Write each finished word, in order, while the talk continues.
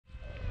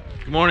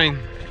Good morning.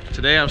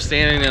 Today I'm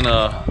standing in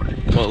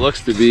what looks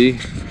to be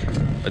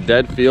a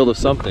dead field of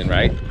something,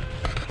 right?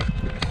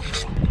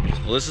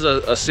 Well, this is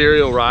a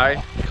cereal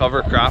rye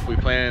cover crop we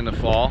planted in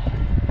the fall,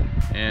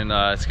 and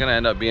it's gonna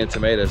end up being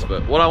tomatoes.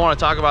 But what I want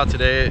to talk about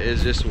today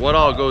is just what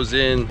all goes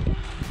in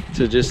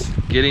to just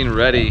getting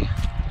ready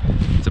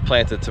to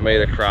plant the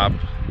tomato crop,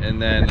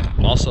 and then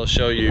also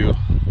show you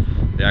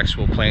the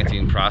actual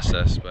planting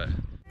process. But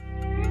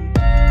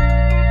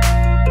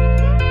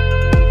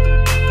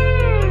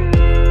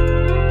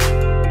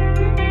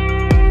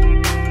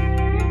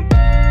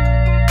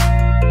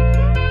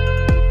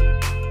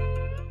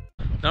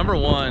number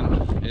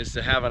one is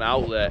to have an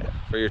outlet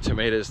for your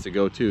tomatoes to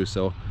go to.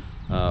 So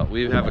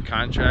we have a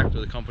contract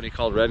with a company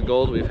called Red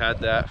Gold. We've had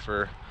that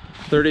for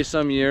 30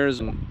 some years,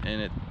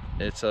 and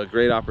it's a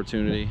great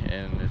opportunity,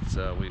 and it's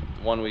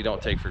one we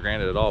don't take for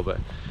granted at all. But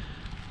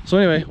so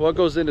anyway, what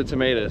goes into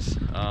tomatoes?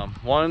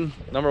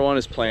 Number one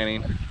is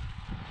planting.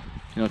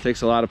 You know, it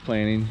takes a lot of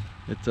planning.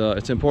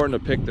 It's important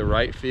to pick the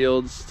right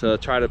fields, to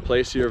try to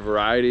place your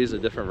varieties, a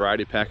different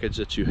variety package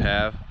that you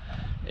have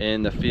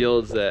in the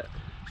fields that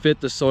fit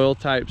the soil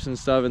types and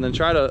stuff, and then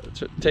try to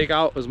take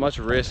out as much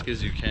risk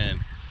as you can.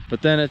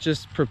 But then it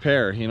just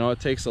prepare. You know, it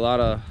takes a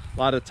lot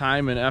of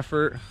time and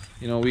effort.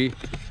 You know,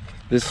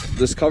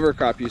 this cover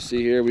crop you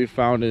see here, we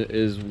found it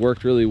is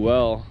worked really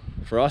well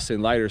for us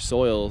in lighter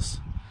soils.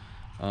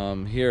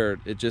 Here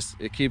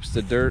it keeps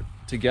the dirt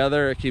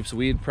together, it keeps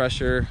weed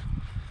pressure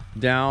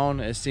down.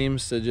 It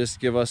seems to just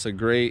give us a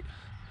great,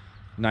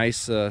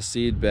 nice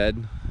seed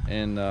bed,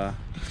 and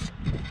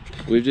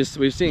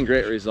we've seen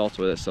great results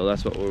with it, so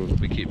that's what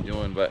we keep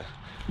doing. But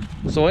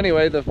so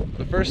anyway, the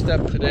first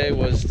step today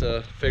was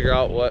to figure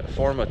out what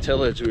form of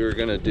tillage we were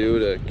going to do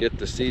to get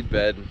the seed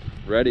bed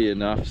ready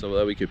enough so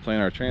that we could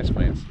plant our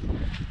transplants.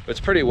 It's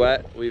pretty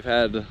wet. We've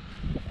had,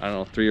 I don't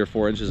know, 3 or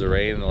 4 inches of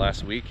rain in the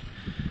last week,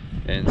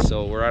 and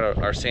so we're at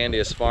our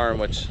sandiest farm,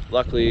 which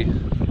luckily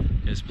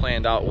is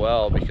planned out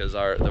well, because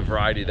the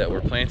variety that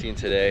we're planting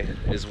today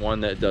is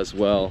one that does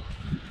well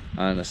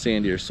on a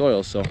sandier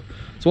soil. So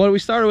what we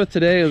started with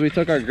today is we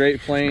took our Great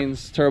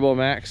Plains Turbo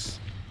Max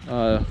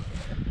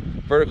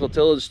vertical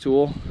tillage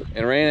tool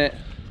and ran it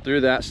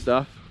through that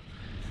stuff,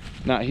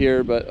 not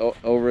here but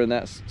over in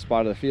that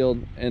spot of the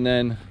field. And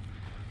then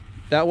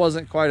that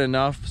wasn't quite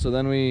enough, so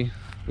then we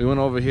went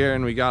over here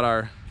and we got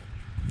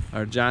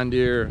our John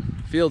Deere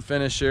field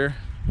finisher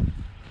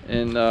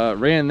and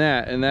ran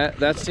that, and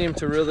that seemed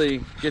to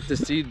really get the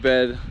seed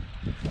bed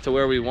to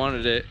where we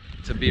wanted it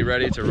to be,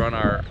 ready to run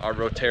our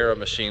Rotera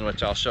machine,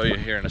 which I'll show you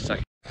here in a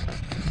second.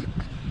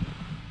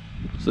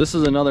 So this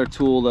is another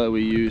tool that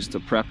we use to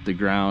prep the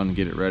ground and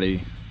get it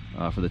ready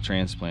for the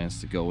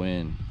transplants to go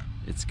in.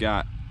 It's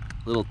got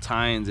little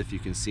tines, if you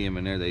can see them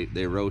in there,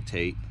 they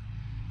rotate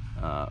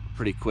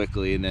pretty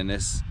quickly, and then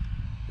this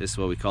is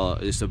what we call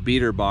it's a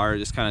beater bar. It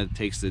just kind of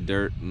takes the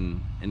dirt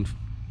and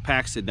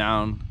packs it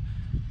down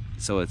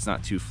so it's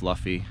not too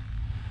fluffy.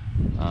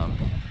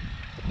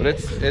 But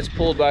it's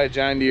pulled by a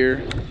John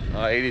Deere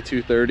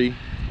 8230.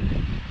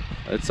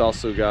 It's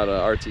also got a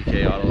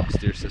RTK auto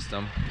steer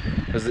system.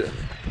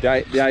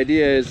 The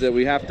idea is that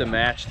we have to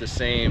match the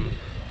same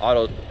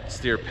auto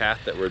steer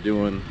path that we're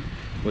doing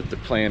with the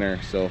planter,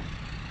 so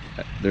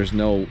there's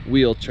no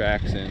wheel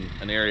tracks in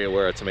an area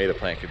where a tomato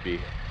plant could be.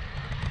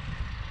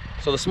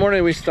 So this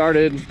morning we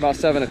started about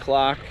 7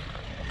 o'clock.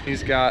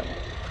 He's got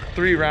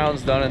 3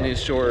 rounds done in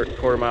these short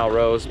 1/4 mile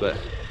rows, but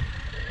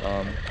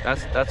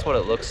that's what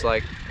it looks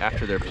like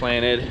after they're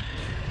planted.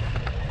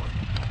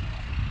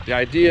 The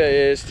idea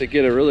is to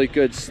get a really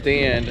good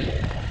stand,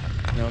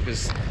 you know,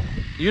 because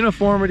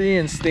uniformity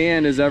and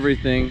stand is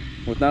everything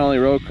with not only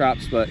row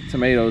crops but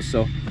tomatoes.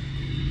 So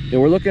yeah,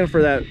 we're looking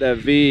for that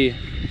V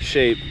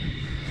shape,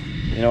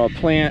 you know, a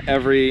plant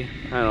every,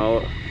 I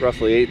don't know,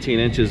 roughly 18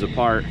 inches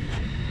apart.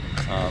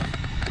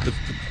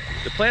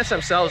 The plants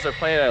themselves are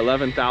planted at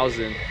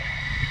 11,000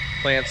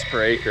 plants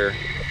per acre.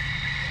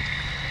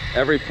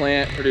 Every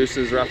plant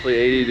produces roughly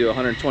 80 to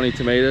 120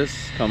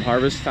 tomatoes come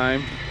harvest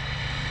time.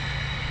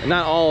 And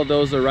not all of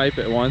those are ripe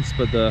at once,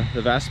 but the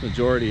vast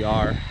majority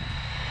are.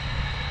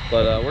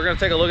 But we're gonna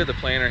take a look at the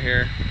planter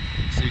here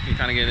so you can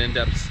kind of get an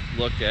in-depth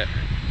look at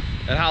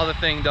how the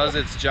thing does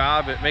its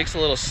job. It makes a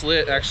little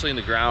slit actually in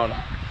the ground.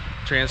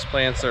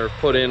 Transplants are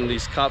put in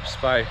these cups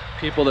by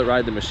people that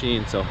ride the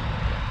machine. So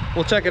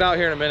we'll check it out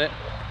here in a minute,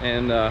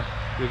 and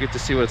you'll get to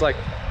see what it's like.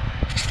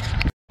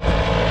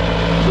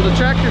 So the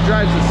tractor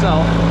drives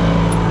itself.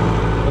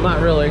 Well,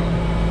 not really.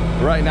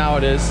 Right now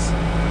it is.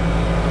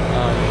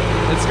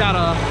 It's got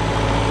a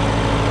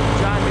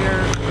John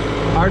Deere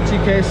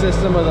RTK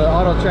system with an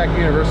auto track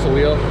universal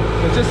wheel.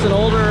 It's just an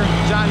older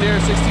John Deere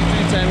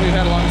 6310 we've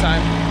had a long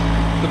time.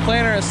 The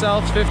planter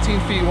itself is 15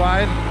 feet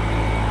wide.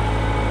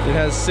 It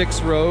has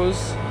 6 rows.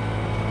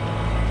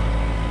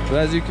 So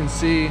as you can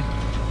see,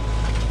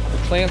 the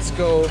plants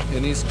go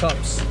in these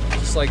cups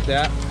just like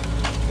that.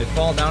 They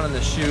fall down in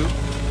the chute,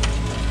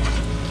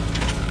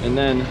 and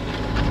then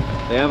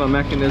they have a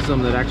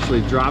mechanism that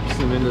actually drops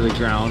them into the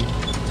ground,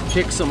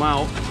 kicks them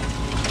out,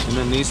 and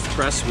then these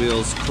press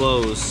wheels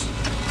close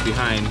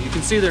behind. You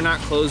can see they're not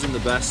closing the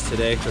best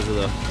today because of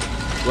the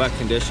wet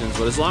conditions,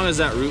 but as long as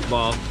that root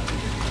ball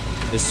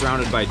is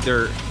surrounded by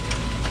dirt,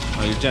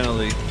 you're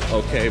generally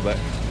okay. But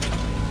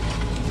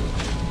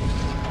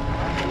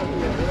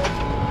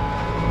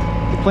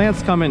the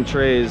plants come in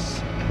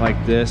trays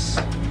like this,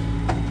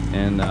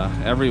 and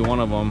every one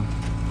of them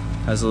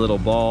has a little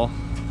ball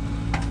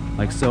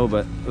like so,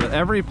 but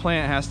every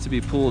plant has to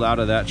be pulled out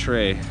of that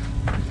tray,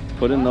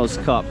 put in those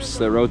cups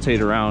that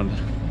rotate around,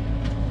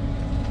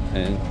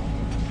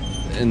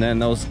 and then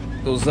those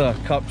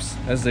cups,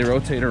 as they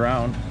rotate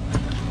around,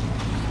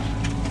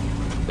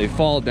 they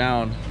fall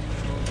down.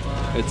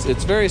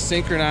 It's very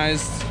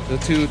synchronized, the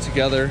two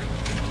together,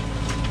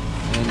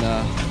 and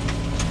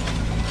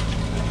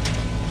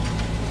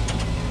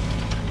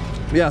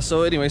yeah.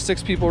 So anyway,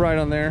 6 people ride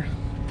on there,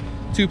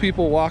 2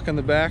 people walk in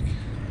the back,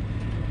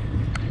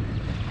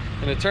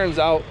 and it turns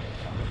out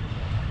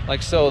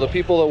like so. The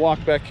people that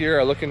walk back here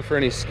are looking for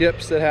any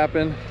skips that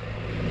happen,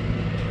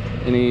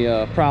 any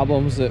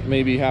problems that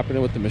may be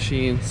happening with the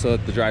machine, so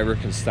that the driver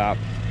can stop.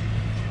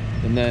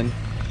 And then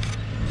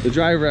the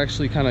driver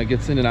actually kind of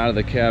gets in and out of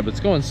the cab. It's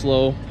going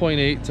slow,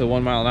 0.8 to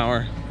 1 mile an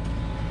hour,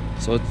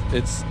 so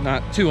it's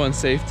not too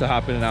unsafe to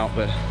hop in and out.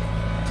 But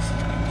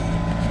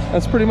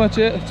that's pretty much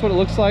it. That's what it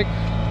looks like.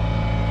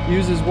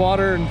 Uses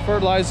water and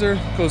fertilizer,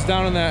 goes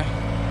down in that,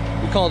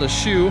 we call it a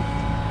shoe.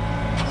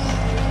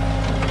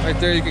 Right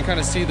there, you can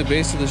kind of see the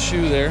base of the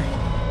shoe there.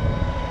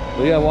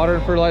 But yeah, water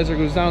and fertilizer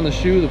goes down the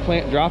shoe, the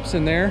plant drops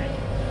in there,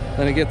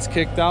 then it gets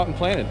kicked out and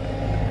planted.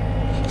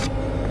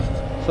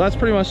 So that's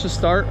pretty much the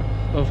start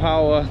of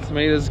how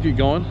tomatoes get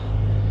going.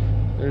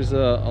 There's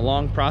a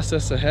long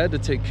process ahead to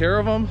take care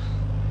of them.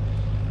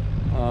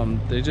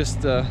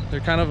 They're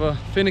kind of a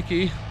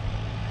finicky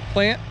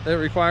plant that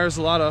requires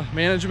a lot of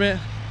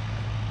management,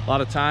 a lot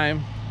of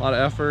time, a lot of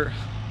effort,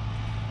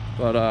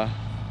 but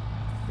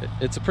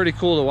it's pretty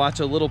cool to watch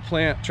a little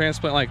plant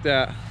transplant like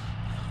that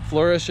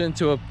flourish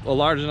into a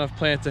large enough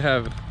plant to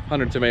have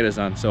 100 tomatoes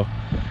on. So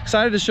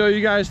excited to show you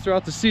guys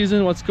throughout the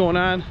season what's going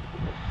on,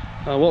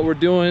 what we're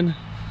doing,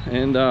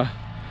 and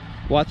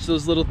watch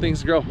those little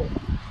things grow.